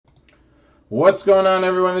What's going on,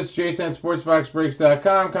 everyone? This is Jason at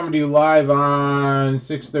SportsBoxBreaks.com coming to you live on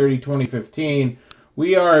 6/30/2015.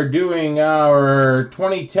 We are doing our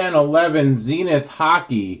 2010-11 Zenith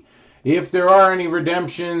hockey. If there are any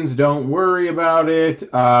redemptions, don't worry about it.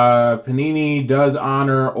 Panini does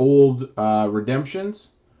honor old redemptions,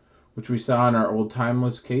 which we saw in our old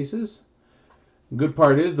timeless cases. Good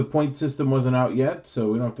part is the point system wasn't out yet,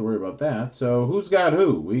 so we don't have to worry about that. So who's got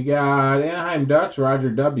who? We got Anaheim Ducks, Roger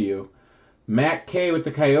W., Matt K with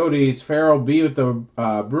the Coyotes, Farrell B with the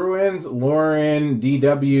Bruins, Lauren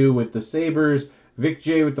DW with the Sabres, Vic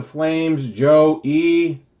J with the Flames, Joe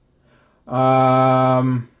E with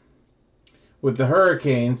the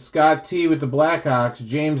Hurricanes, Scott T with the Blackhawks,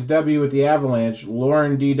 James W with the Avalanche,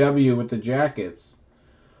 Lauren DW with the Jackets,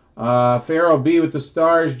 Farrell B with the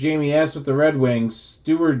Stars, Jamie S with the Red Wings,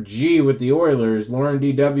 Stuart G with the Oilers, Lauren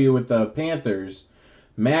DW with the Panthers,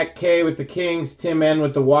 Matt K with the Kings, Tim N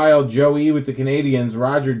with the Wild, Joe E with the Canadiens,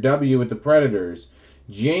 Roger W with the Predators,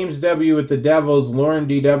 James W with the Devils, Lauren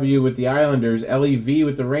DW with the Islanders, Ellie V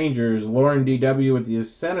with the Rangers, Lauren DW with the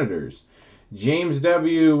Senators, James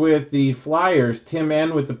W with the Flyers, Tim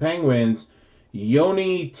N with the Penguins,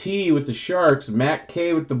 Yoni T with the Sharks, Matt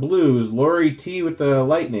K with the Blues, Lori T with the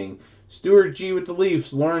Lightning, Stuart G with the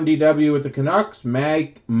Leafs, Lauren DW with the Canucks,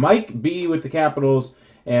 Mike B with the Capitals,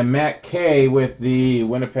 and Matt K with the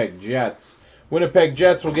Winnipeg Jets. Winnipeg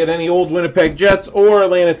Jets will get any old Winnipeg Jets or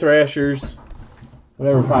Atlanta Thrashers,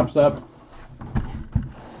 whatever pops up.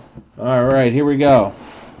 All right, here we go.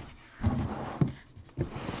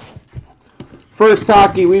 First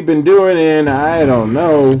hockey we've been doing in, I don't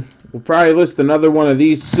know, we'll probably list another one of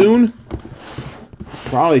these soon.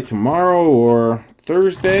 Probably tomorrow or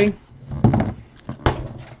Thursday.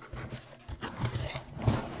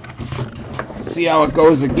 See how it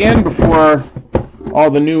goes again before all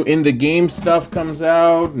the new in the game stuff comes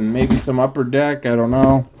out and maybe some upper deck, I don't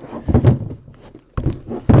know.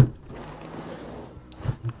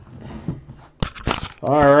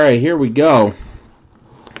 All right, here we go.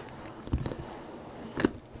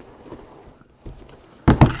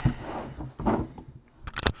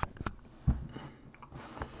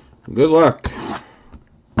 Good luck.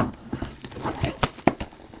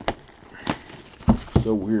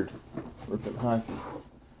 So weird. Ripping hockey.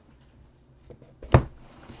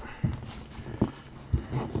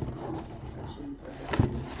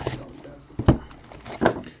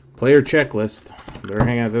 Player checklist. Better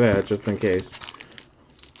hang out to that just in case.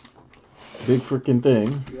 Big freaking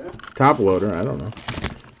thing. Yeah. Top loader, I don't know.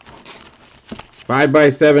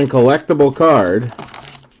 5x7 collectible card.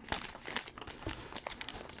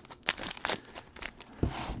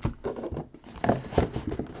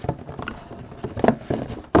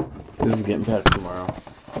 This is getting packed tomorrow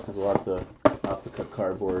because we'll have to cut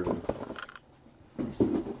cardboard.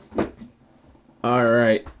 All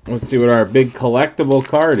right, let's see what our big collectible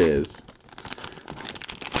card is.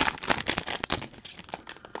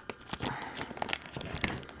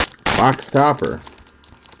 Box topper.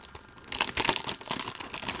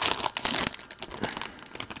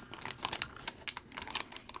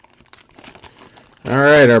 All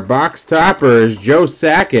right, our box topper is Joe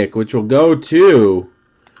Sakic, which will go to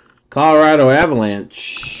Colorado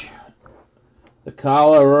Avalanche. The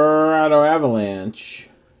Colorado Avalanche,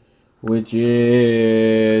 which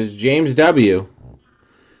is James W.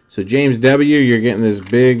 So James W, you're getting this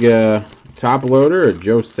big top loader of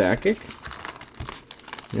Joe Sakic.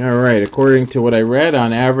 All right, according to what I read,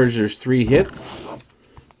 on average there's 3 hits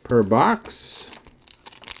per box.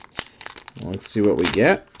 Let's see what we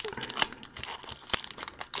get.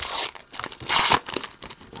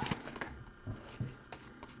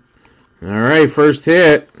 All right, first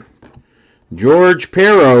hit. George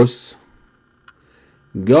Peros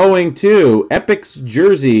going to Epic's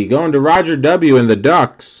jersey, going to Roger W. and the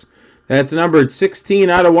Ducks. That's numbered 16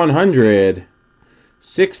 out of 100.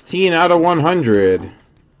 16 out of 100.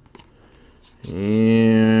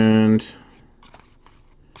 And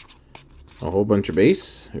a whole bunch of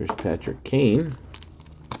base. There's Patrick Kane.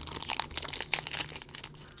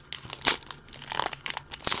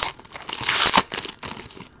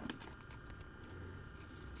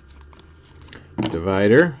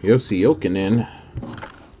 Divider, Yossi Jokinen.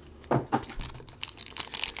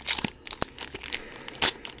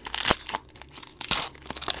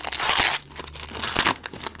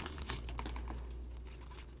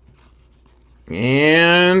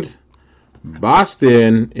 And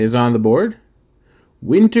Boston is on the board.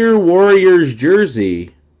 Winter Warriors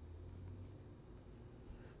jersey.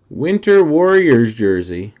 Winter Warriors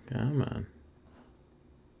jersey. Come on.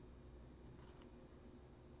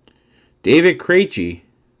 David Krejci.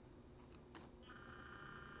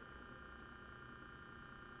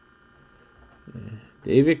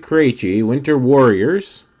 David Krejci, Winter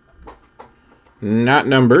Warriors. Not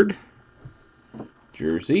numbered.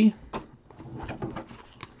 Jersey.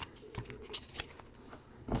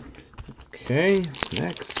 Okay,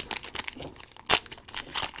 next.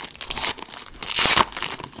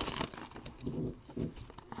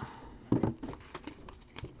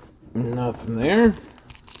 Nothing there.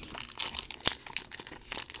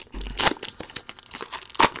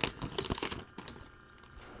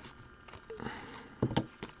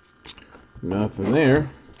 Nothing there.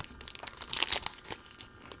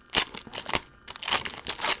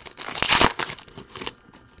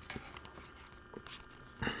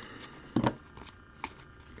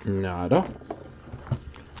 Nada.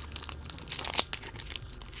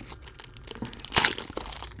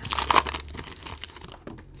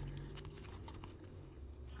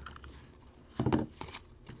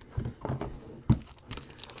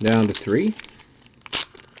 Down to 3.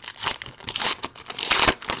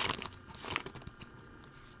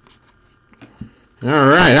 All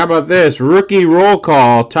right, how about this? Rookie roll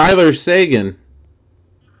call, Tyler Seguin.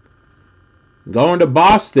 Going to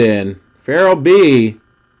Boston, Farrell B.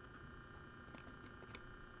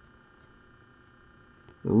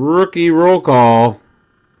 Rookie roll call,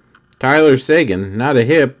 Tyler Seguin. Not a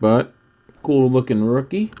hit, but cool looking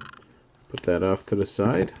rookie. Put that off to the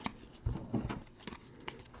side.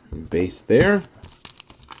 Base there.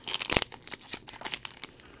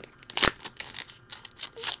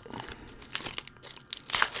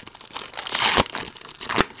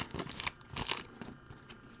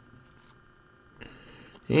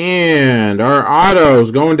 And our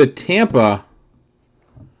autos going to Tampa.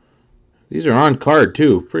 These are on card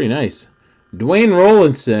too. Pretty nice. Dwayne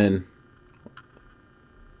Rollinson.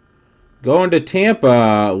 Going to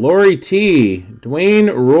Tampa. Lori T. Dwayne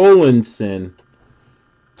Rollinson.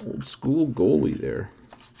 Old school goalie there.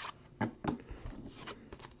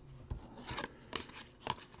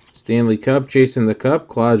 Stanley Cup. Chasing the Cup.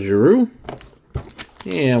 Claude Giroux.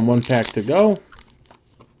 And 1 pack to go.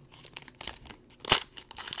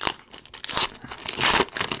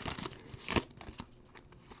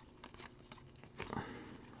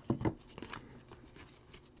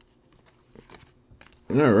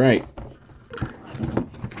 All right.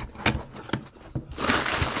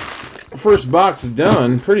 First box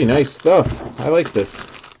done. Pretty nice stuff. I like this.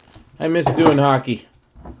 I miss doing hockey.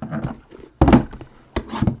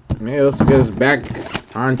 Yeah, let's get us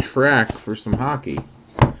back on track for some hockey.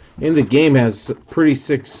 And the game has pretty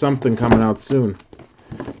sick something coming out soon.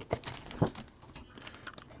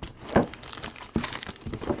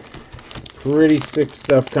 Pretty sick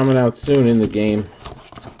stuff coming out soon in the game.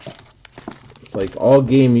 It's like all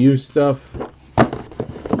game use stuff.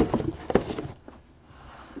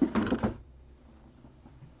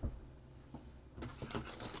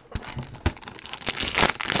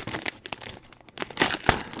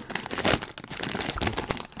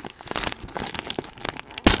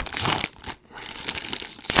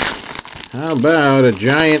 How about a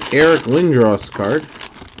giant Eric Lindros card?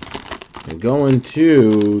 And going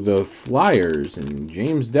to the Flyers and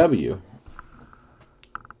James W.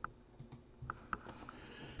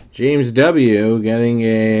 James W. getting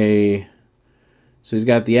a... So he's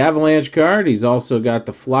got the Avalanche card. He's also got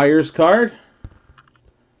the Flyers card.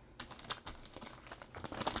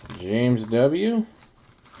 James W.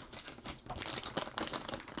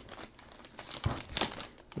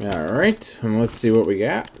 Alright, and let's see what we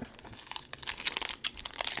got.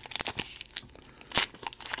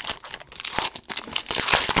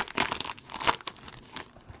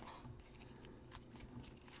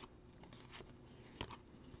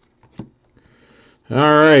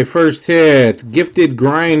 Alright, first hit. Gifted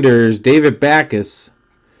Grinders, David Backes.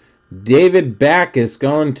 David Backes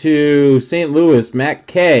going to St. Louis, Matt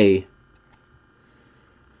K.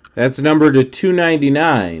 That's numbered to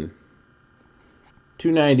 299.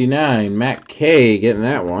 299, Matt K getting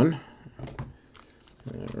that one.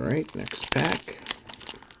 Alright, next pack.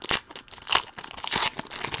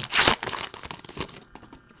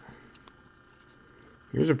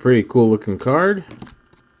 Here's a pretty cool looking card.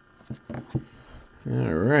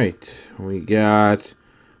 Alright, we got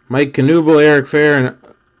Mike Knuble, Eric Fair, and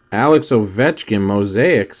Alex Ovechkin,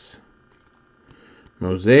 Mosaics.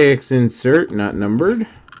 Mosaics insert, not numbered.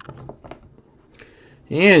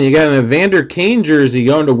 And you got an Evander Kane jersey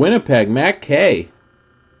going to Winnipeg, Matt K.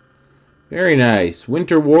 Very nice.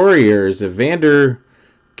 Winter Warriors, Evander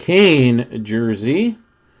Kane jersey.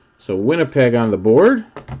 So Winnipeg on the board.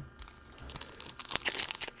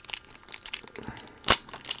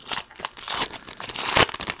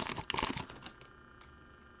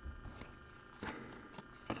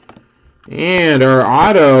 And our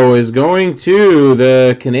auto is going to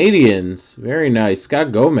the Canadians. Very nice.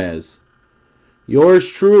 Scott Gomez. Yours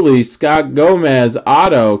truly, Scott Gomez,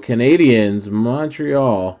 auto, Canadians,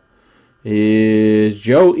 Montreal, is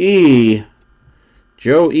Joe E.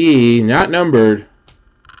 Joe E, not numbered,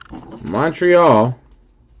 Montreal.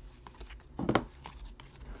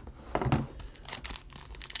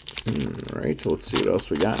 Alright, let's see what else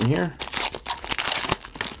we got in here.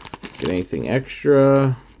 Get anything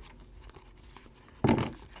extra.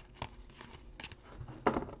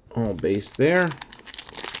 All base there.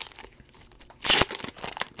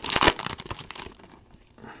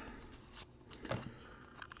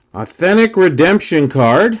 Authentic redemption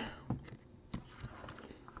card.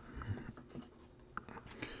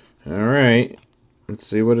 Alright, let's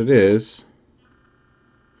see what it is.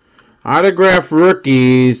 Autograph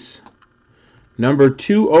rookies, number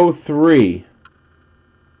 203.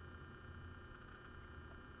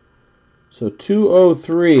 So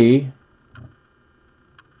 203.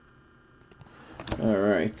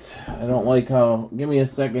 Alright, I don't like how... Give me a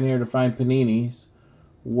second here to find Panini's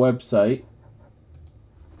website.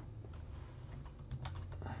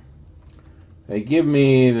 They give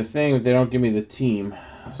me the thing, but they don't give me the team.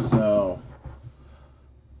 So,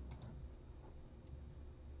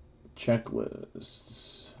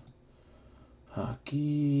 checklists.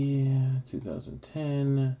 Hockey,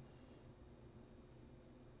 2010.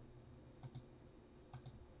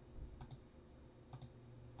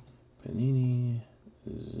 Panini,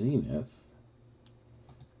 Zenith.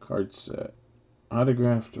 Card set.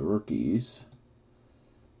 Autographed rookies.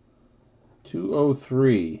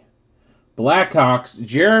 203. Blackhawks,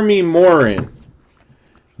 Jeremy Morin.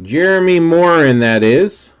 Jeremy Morin, that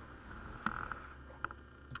is.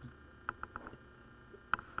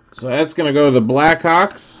 So that's going to go to the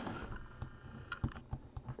Blackhawks.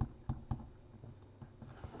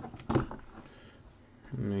 Let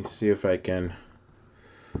me see if I can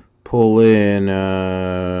pull in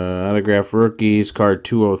autograph rookies, card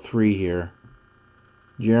 203 here.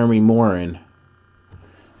 Jeremy Morin.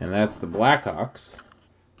 And that's the Blackhawks.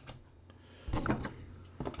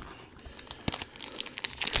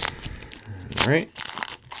 All right.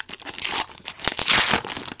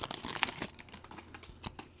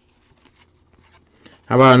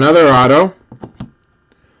 How about another auto?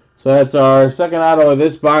 So that's our second auto of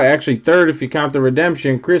this box. Actually, third if you count the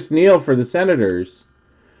redemption. Chris Neal for the Senators.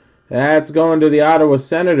 That's going to the Ottawa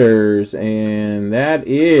Senators, and that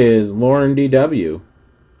is Lauren D.W.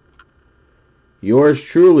 Yours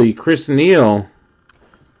truly, Chris Neal.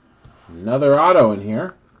 Another auto in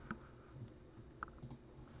here.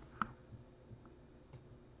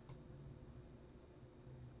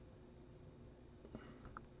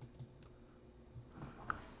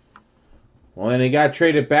 Well, then he got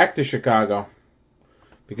traded back to Chicago.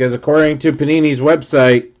 Because according to Panini's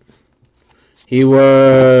website, he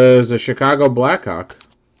was a Chicago Blackhawk.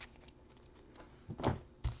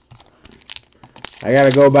 I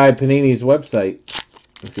gotta go by Panini's website.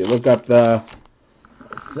 If you look up the...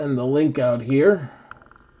 I'll send the link out here.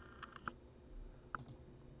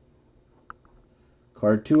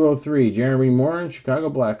 Card 203, Jeremy Morin, Chicago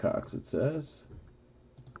Blackhawks, it says.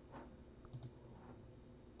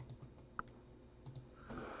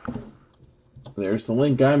 There's the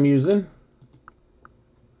link I'm using.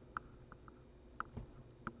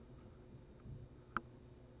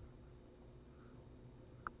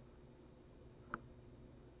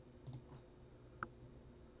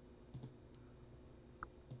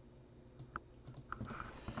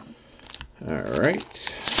 All right.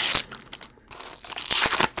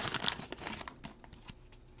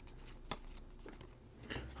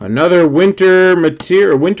 Another winter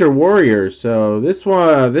Warriors. So this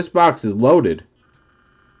box is loaded.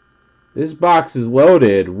 This box is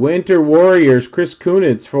loaded. Winter Warriors, Chris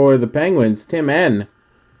Kunitz for the Penguins, Tim N.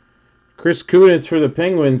 Chris Kunitz for the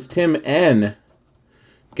Penguins, Tim N.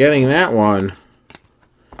 Getting that one.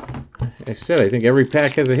 Like I said, I think every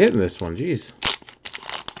pack has a hit in this one. Jeez.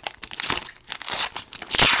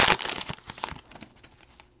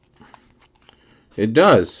 It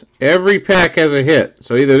does. Every pack has a hit.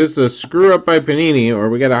 So either this is a screw up by Panini or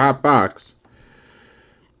we got a hot box.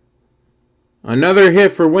 Another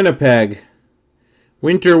hit for Winnipeg.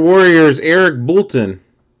 Winter Warriors, Eric Boulton.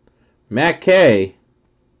 Matt K.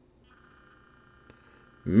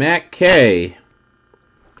 Matt K.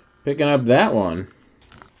 Picking up that one.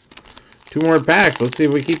 2 more packs. Let's see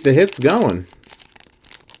if we keep the hits going.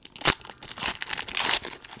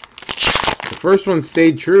 The first one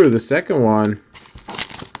stayed true. The second one...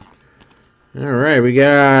 Alright, we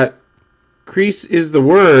got Crease is the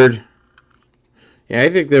Word. Yeah, I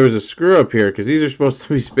think there was a screw up here because these are supposed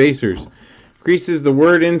to be spacers. Creases the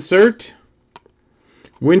word insert.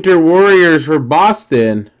 Winter Warriors for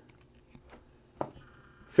Boston.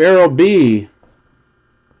 Farrell B.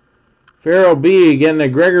 Farrell B getting a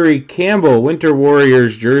Gregory Campbell Winter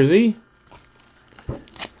Warriors jersey.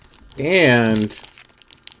 And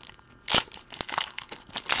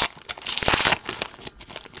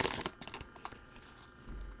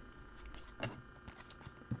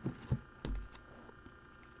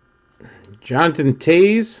Jonathan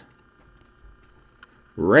Taze,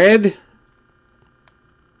 red.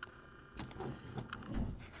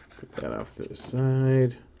 Put that off to the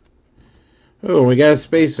side. Oh, we got a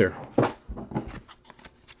spacer.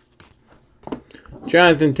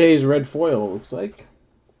 Jonathan Taze, red foil, it looks like.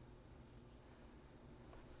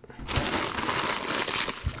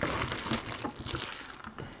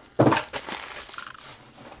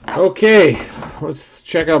 Okay, let's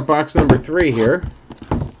check out box number 3 here.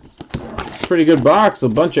 Pretty good box, a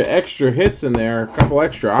bunch of extra hits in there, a couple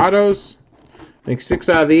extra autos. I think 6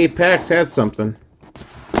 out of the 8 packs had something.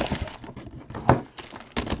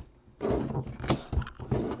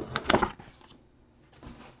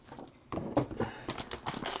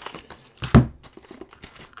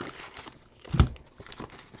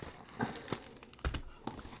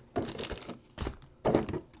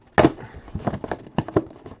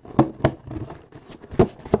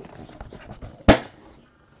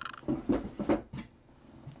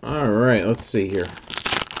 Alright, let's see here.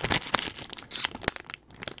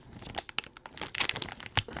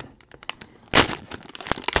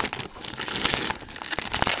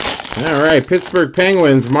 Alright, Pittsburgh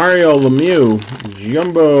Penguins, Mario Lemieux,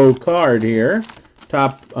 jumbo card here.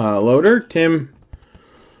 Top loader, Tim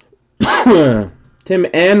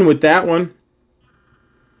N with that one.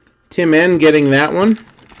 Tim N getting that one.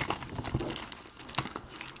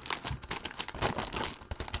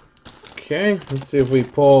 Okay, let's see if we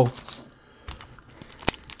pull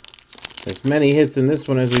as many hits in this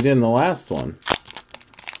one as we did in the last one.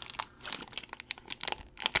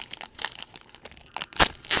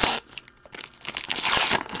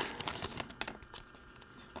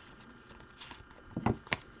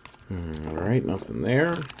 Alright, nothing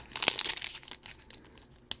there.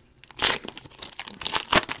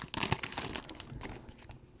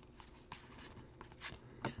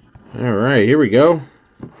 Alright, here we go.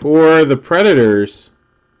 For the Predators,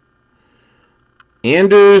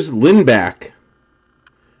 Anders Lindback.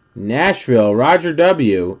 Nashville, Roger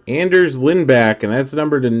W. Anders Lindback, and that's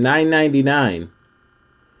numbered to $9.99.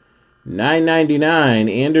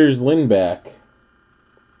 $9.99, Anders Lindback.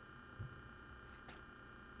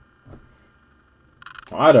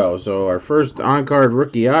 Auto, so our first on-card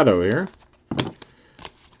rookie auto here.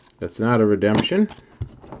 That's not a redemption.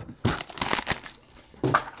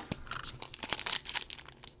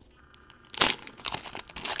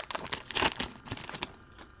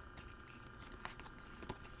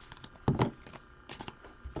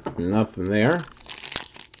 Nothing there.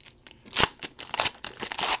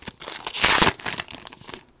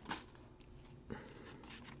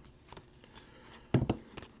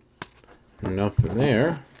 Nothing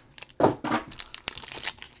there.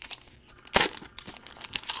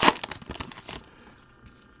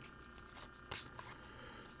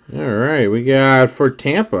 Alright, we got for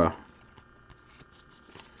Tampa.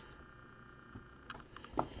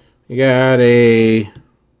 We got a...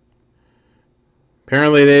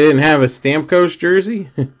 Apparently they didn't have a Stamkos jersey.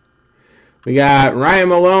 We got Ryan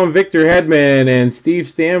Malone, Victor Hedman, and Steve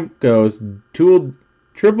Stamkos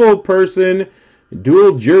triple person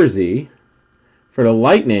dual jersey for the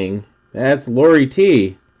Lightning. That's Lori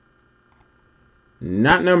T.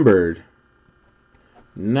 Not numbered.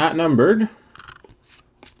 Not numbered.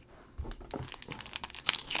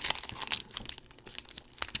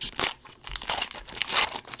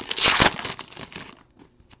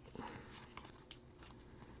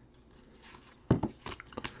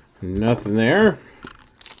 Nothing there.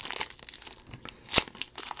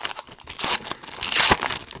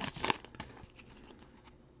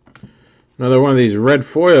 Another one of these red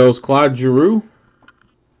foils, Claude Giroux.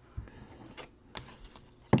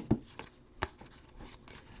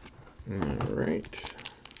 All right.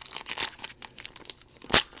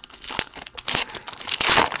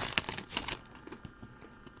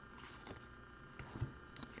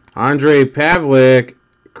 Andre Pavlik,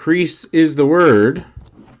 crease is the word.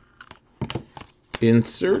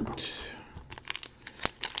 Insert.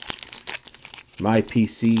 My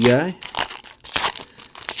PC guy.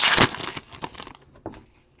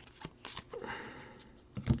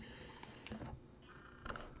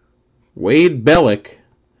 Wade Bellick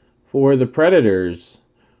for the Predators.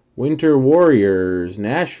 Winter Warriors,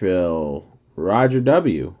 Nashville, Roger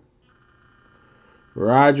W.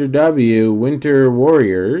 Roger W, Winter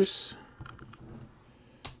Warriors.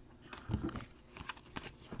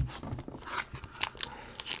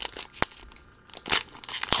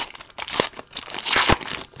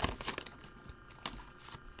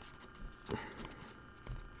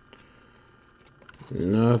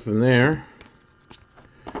 Nothing there.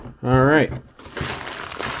 All right.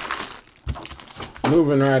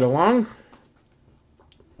 Moving right along.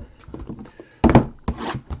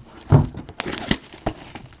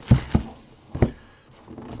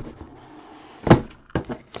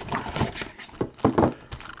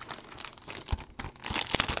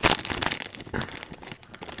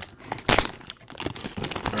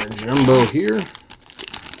 Our jumbo here.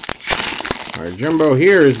 Our jumbo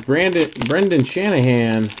here is Brendan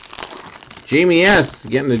Shanahan. Jamie S.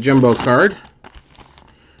 getting the jumbo card.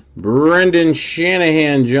 Brendan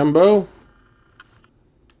Shanahan jumbo.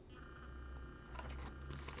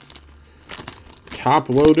 Top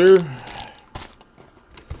loader.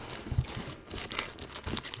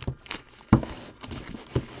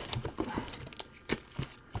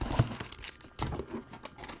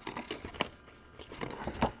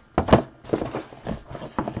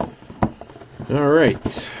 All right.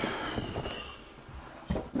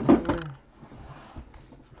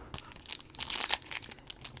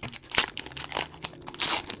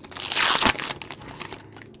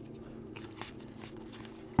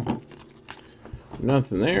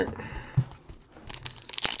 Nothing there.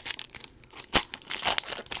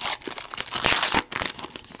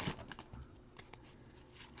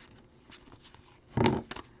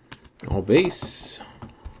 All base.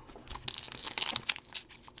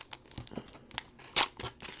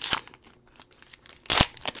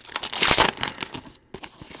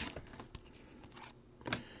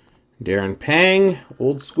 Darren Pang,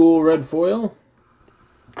 old school red foil.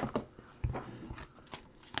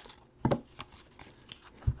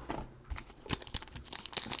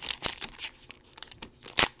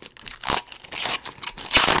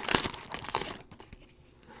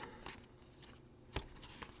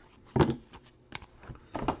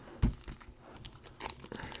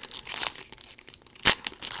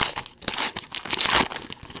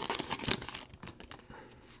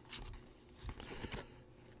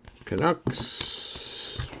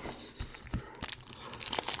 Canucks.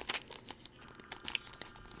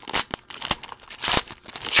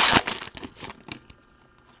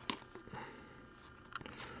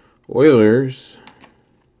 Oilers.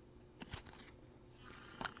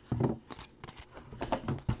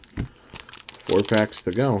 Four packs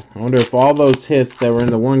to go. I wonder if all those hits that were in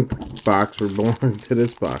the one box were belonging to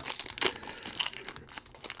this box.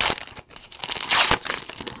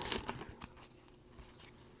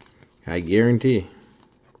 I guarantee.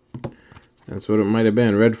 That's what it might have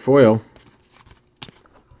been. Red foil.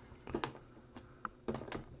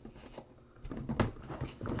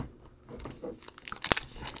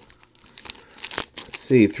 Let's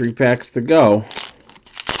see, 3 packs to go.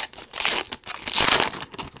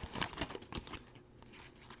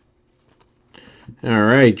 All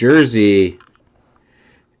right, jersey.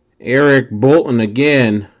 Eric Bolton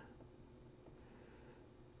again.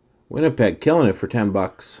 Winnipeg killing it for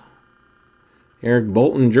 $10. Eric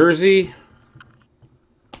Bolton jersey.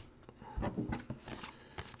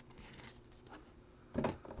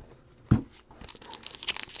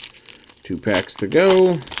 Two packs to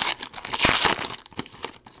go.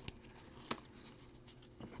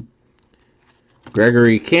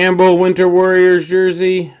 Gregory Campbell, Winter Warriors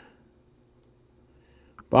jersey.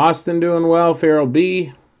 Boston doing well. Farrell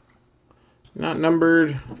B. Not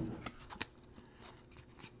numbered.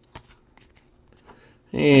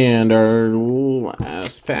 And our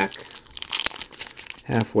last pack.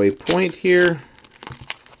 Halfway point here.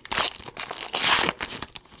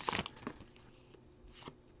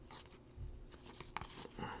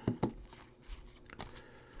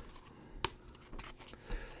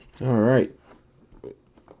 All right.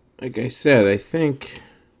 Like I said, I think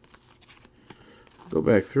go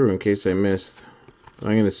back through in case I missed. I'm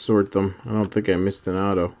going to sort them. I don't think I missed an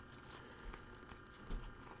auto.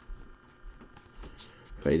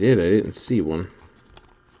 If I did, I didn't see one.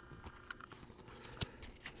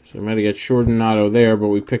 So I might have got short an auto there, but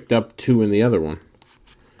we picked up 2 in the other one.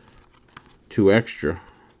 2 extra.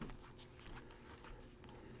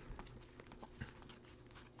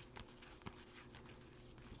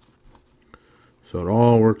 So it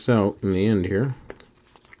all works out in the end here.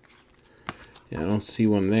 Yeah, I don't see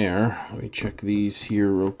one there. Let me check these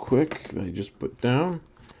here real quick that I just put down.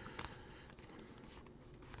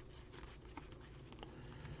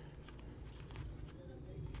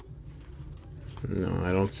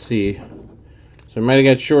 see. So I might have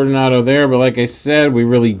got short an auto there, but like I said, we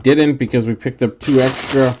really didn't because we picked up 2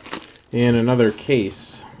 extra in another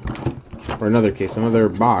case. Or another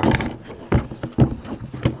box.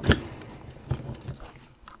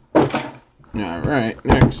 Alright,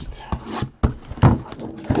 next.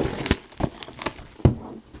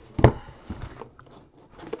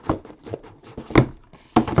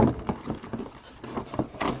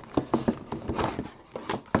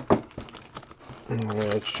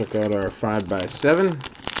 Let's check out our 5x7.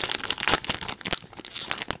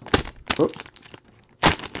 Oh.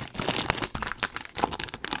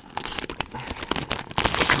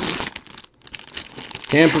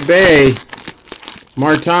 Tampa Bay,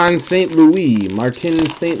 Martin St.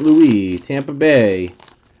 Louis, Tampa Bay.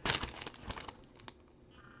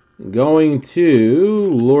 Going to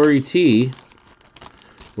Lori T.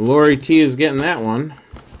 Lori T is getting that one.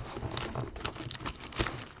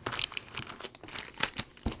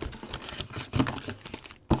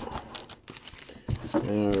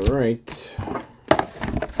 Alright.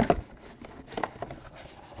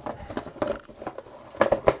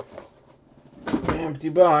 Empty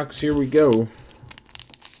box, here we go.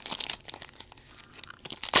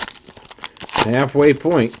 Halfway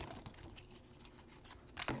point.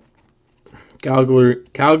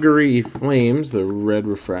 Calgary Flames, the red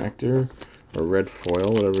refractor, or red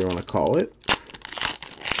foil, whatever you want to call it.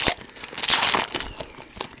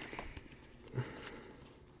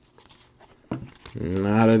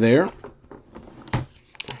 Out of there.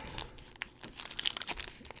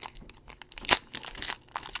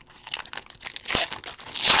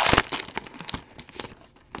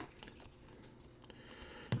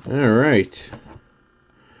 All right.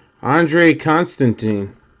 Andre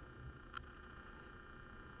Constantine.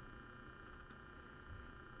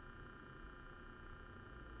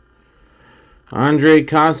 Andre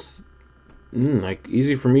like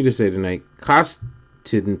easy for me to say tonight.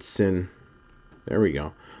 Kostinson. There we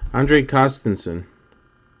go. Andre Kostinson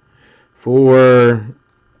for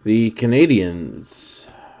the Canadians.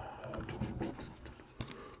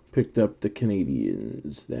 Picked up the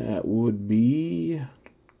Canadians. That would be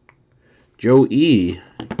Joe E.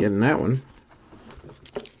 Getting that one.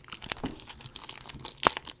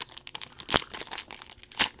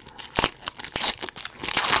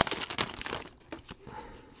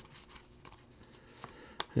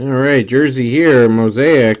 All right, jersey here,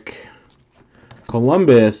 Mosaic.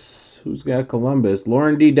 Columbus. Who's got Columbus?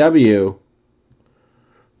 Lauren D.W.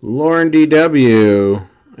 Lauren D.W.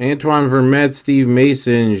 Antoine Vermette, Steve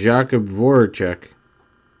Mason, Jakub Voracek.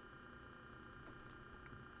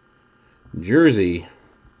 Jersey.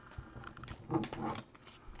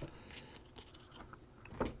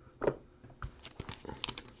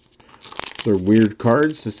 They're weird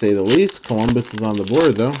cards, to say the least. Columbus is on the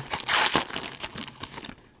board, though.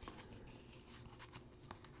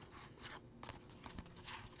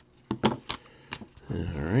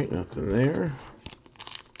 Alright, nothing there.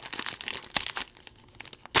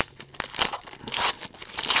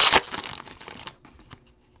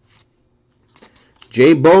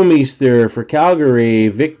 Jay Bouwmeester for Calgary.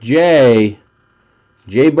 Vic J.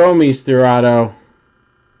 Jay Bouwmeester auto.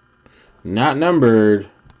 Not numbered.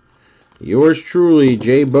 Yours truly,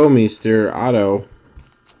 Jay Bouwmeester auto.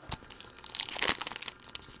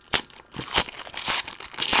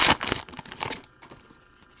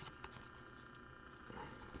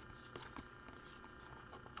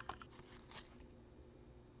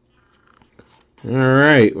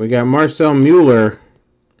 Alright, we got Marcel Mueller,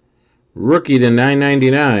 rookie to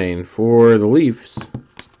 9.99 for the Leafs.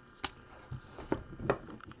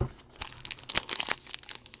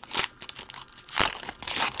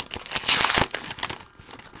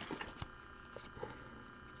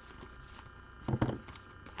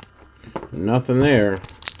 Nothing there.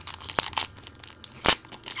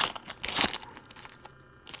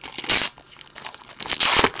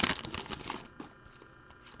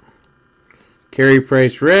 Carey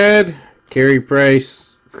Price red. Carey Price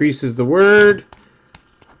creases the word.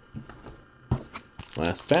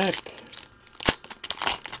 Last pack.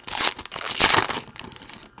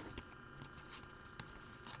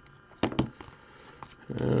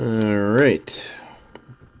 All right.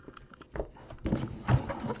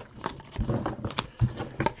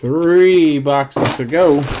 3 boxes to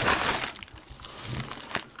go.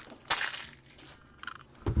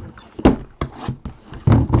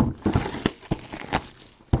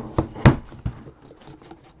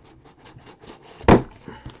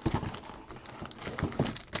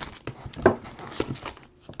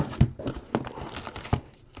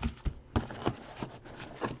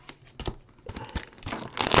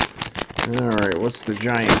 Alright, what's the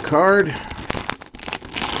giant card?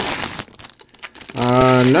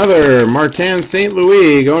 Another Martin St.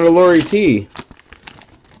 Louis going to Lori T.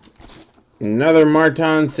 Another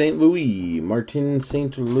Martin St. Louis. Martin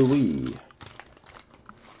St. Louis.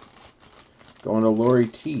 Going to Lori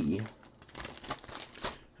T.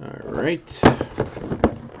 Alright.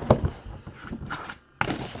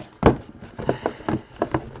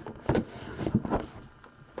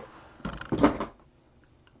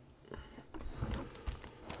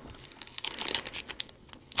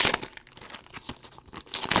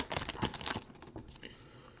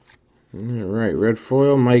 Alright, red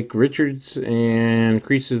foil, Mike Richards, and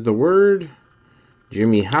creases the word.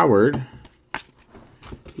 Jimmy Howard.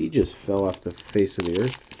 He just fell off the face of the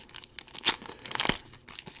earth.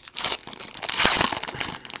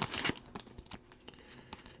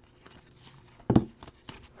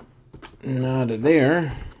 Not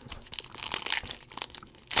there.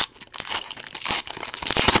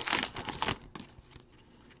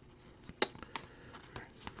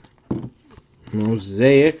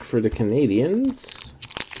 Mosaic for the Canadians.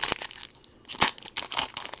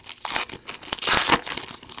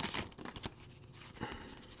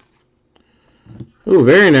 Ooh,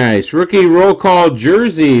 very nice. Rookie roll call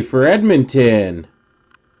jersey for Edmonton.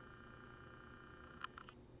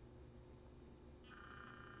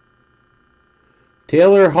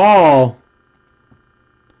 Taylor Hall.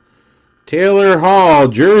 Taylor Hall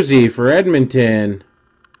jersey for Edmonton.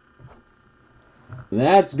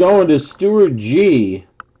 That's going to Stuart G.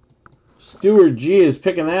 Stuart G is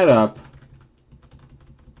picking that up.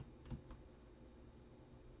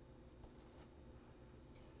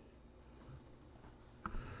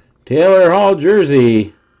 Taylor Hall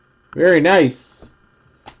jersey. Very nice.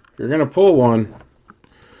 You're going to pull one.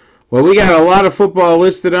 Well, we got a lot of football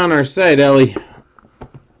listed on our site, Ellie.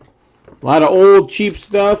 A lot of old, cheap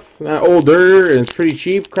stuff. Not older, and it's pretty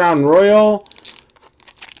cheap. Crown Royal.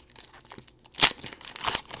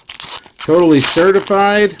 Totally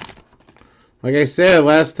certified. Like I said,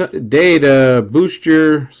 last day to boost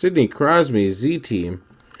your Sidney Crosby Z team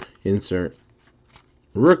insert.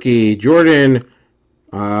 Rookie Jordan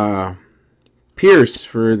Pierce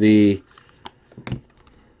for the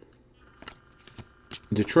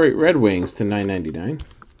Detroit Red Wings to $9.99.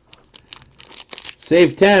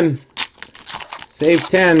 Save 10. Save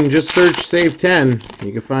 10. Just search Save 10.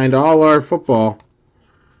 You can find all our football.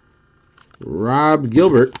 Rob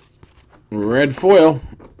Gilbert. Red foil.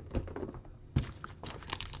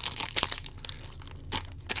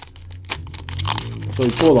 So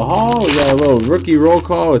we pull the haul. We got a little rookie roll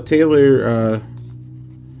call of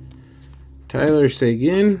Tyler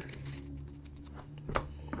Seguin.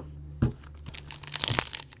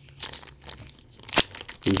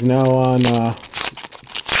 He's now on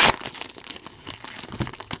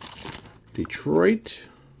Detroit.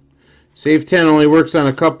 Save 10 only works on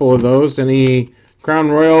a couple of those. Any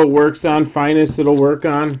Crown Royal works on. Finest it'll work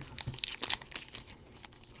on.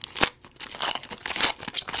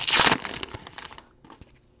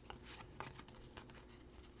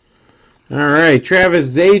 Alright,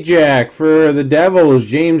 Travis Zajac for the Devils.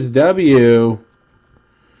 James W.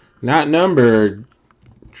 Not numbered.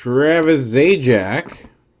 Travis Zajac.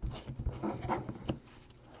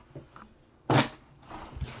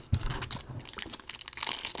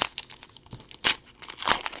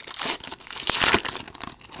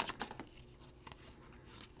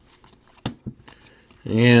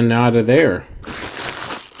 And out of there.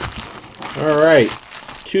 Alright,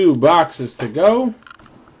 2 boxes to go.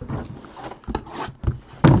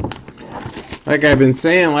 Like I've been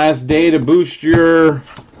saying, last day to boost your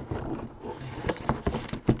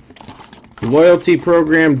loyalty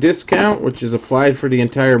program discount, which is applied for the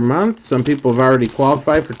entire month. Some people have already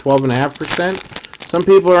qualified for 12.5%. Some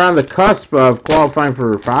people are on the cusp of qualifying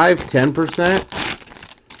for 5-10%.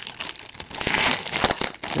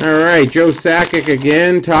 Alright, Joe Sakic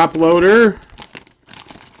again, top loader.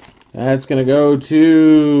 That's going to go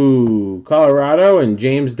to Colorado and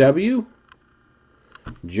James W.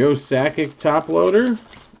 Joe Sakic, top loader.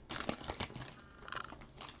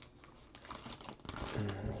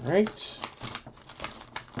 Alright.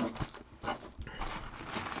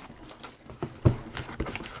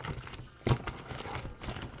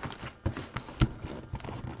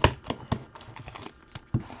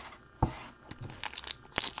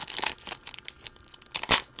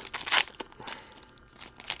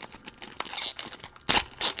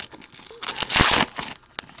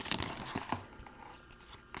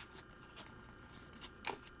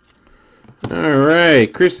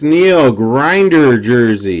 Alright, Chris Neal, Grinder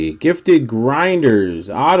jersey. Gifted Grinders,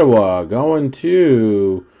 Ottawa, going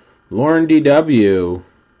to Lauren DW.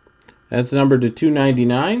 That's numbered to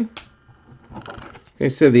 $2.99. Like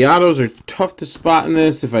I said, the autos are tough to spot in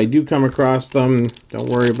this. If I do come across them, don't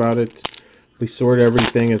worry about it. We sort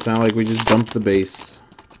everything. It's not like we just dump the base.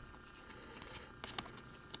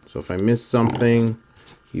 So if I miss something,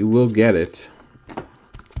 you will get it.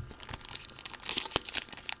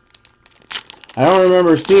 I don't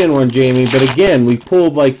remember seeing one, Jamie, but again, we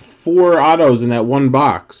pulled like 4 autos in that one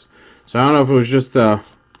box. So I don't know if it was just a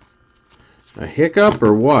hiccup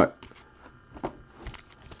or what.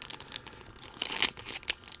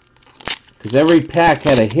 Because every pack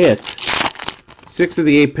had a hit. 6 of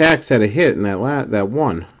the 8 packs had a hit in that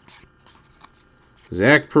one.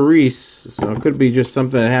 Zach Parise. So it could be just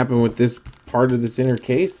something that happened with this part of this inner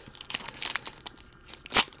case.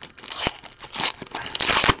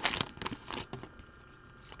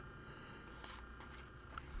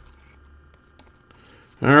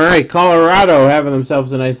 Alright, Colorado having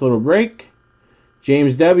themselves a nice little break.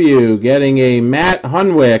 James W. getting a Matt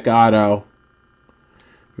Hunwick auto.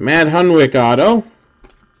 Matt Hunwick auto.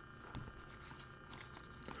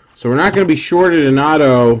 So we're not going to be shorted an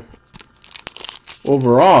auto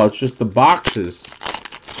overall. It's just the boxes.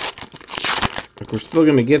 Like we're still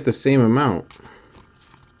going to get the same amount.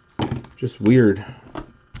 Just weird.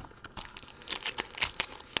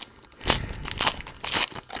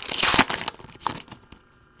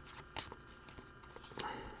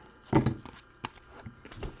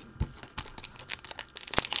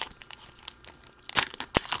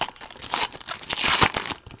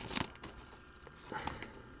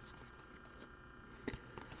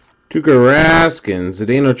 Tuukka Rask and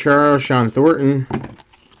Zdeno Chara, Sean Thornton.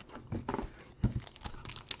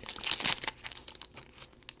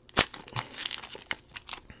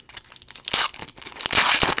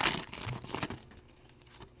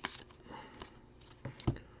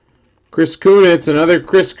 Chris Kunitz, another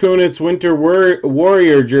Chris Kunitz Winter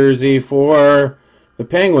Warrior jersey for the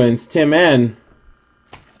Penguins. Tim N.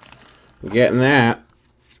 We're getting that.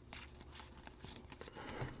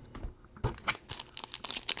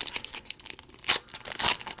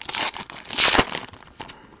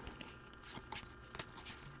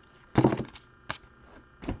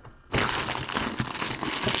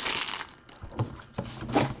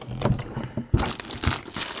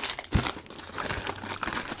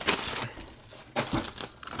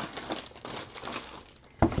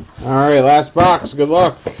 Alright, last box. Good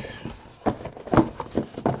luck.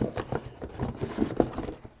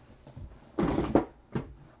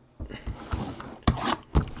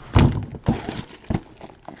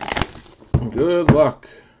 Good luck.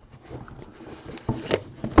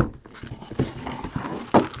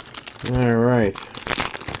 Alright.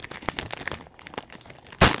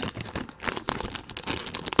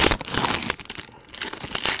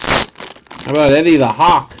 How about Eddie the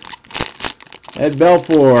Hawk? Ed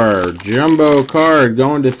Belfour, jumbo card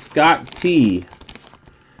going to Scott T.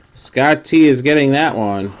 Scott T is getting that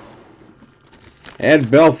one. Ed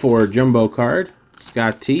Belfour, jumbo card.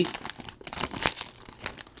 Scott T.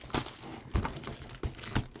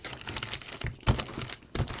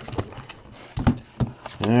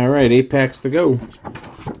 Alright, 8 packs to go.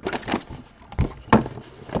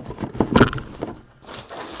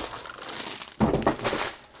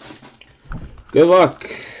 Good luck.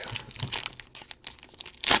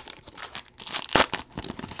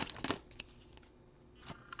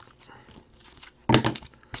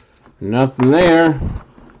 Nothing there.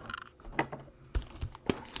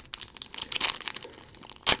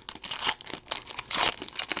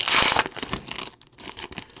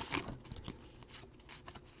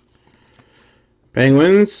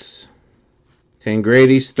 Penguins.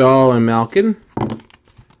 Tangradi, Stahl, and Malkin.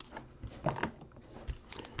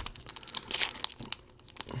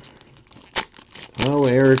 Oh,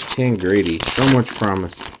 Eric Tangradi. So much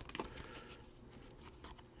promise.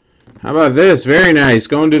 How about this? Very nice.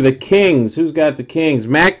 Going to the Kings. Who's got the Kings?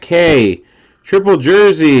 Matt K. Triple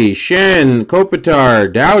jersey. Shen.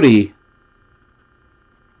 Kopitar. Doughty.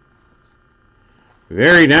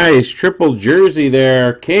 Very nice. Triple jersey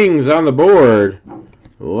there. Kings on the board.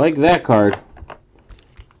 Like that card.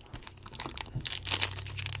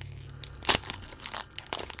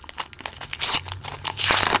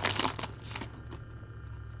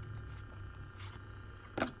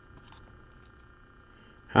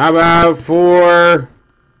 How about for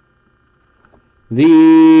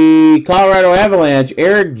the Colorado Avalanche,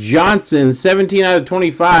 Eric Johnson, 17 out of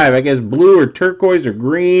 25. I guess blue or turquoise or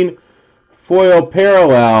green. Foil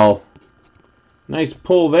parallel. Nice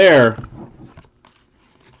pull there.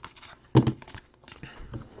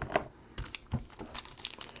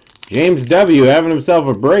 James W. having himself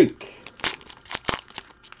a break.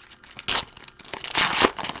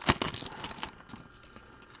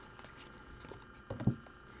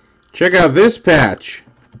 Check out this patch.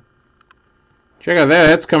 Check out that.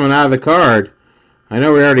 That's coming out of the card. I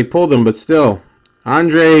know we already pulled them, but still.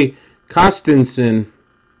 Andre Kostensen.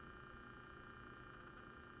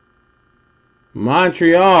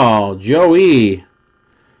 Montreal. Joey.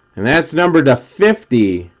 And that's numbered to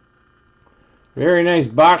 50. Very nice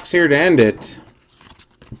box here to end it.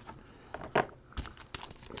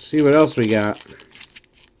 Let's see what else we got.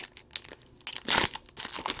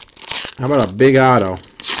 How about a big auto?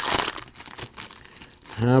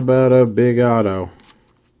 How about a big auto?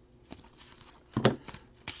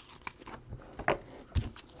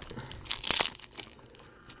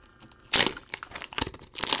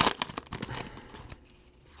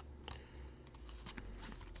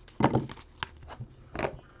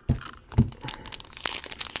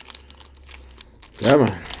 Come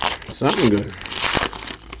on, something good.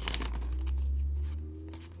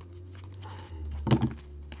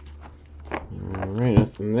 Alright,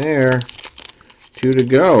 nothing there. 2 to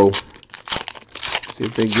go. See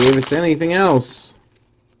if they gave us anything else.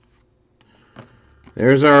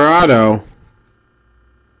 There's our auto.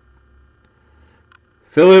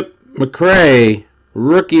 Philip McRae,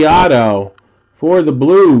 rookie auto for the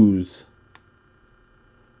Blues.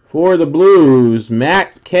 For the Blues,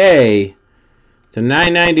 Matt K. to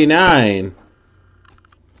 $9.99.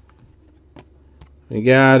 We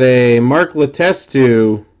got a Mark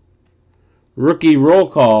Letestu rookie roll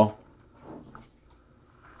call.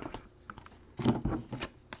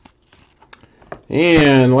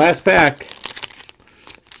 And last pack.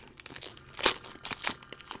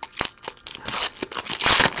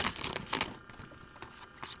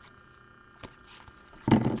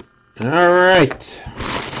 All right.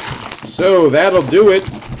 So that'll do it.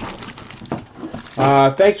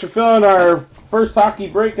 Thanks for filling our first hockey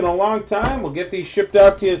break in a long time. We'll get these shipped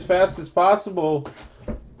out to you as fast as possible.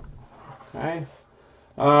 Okay.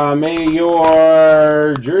 May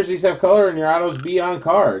your jerseys have color and your autos be on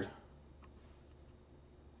card.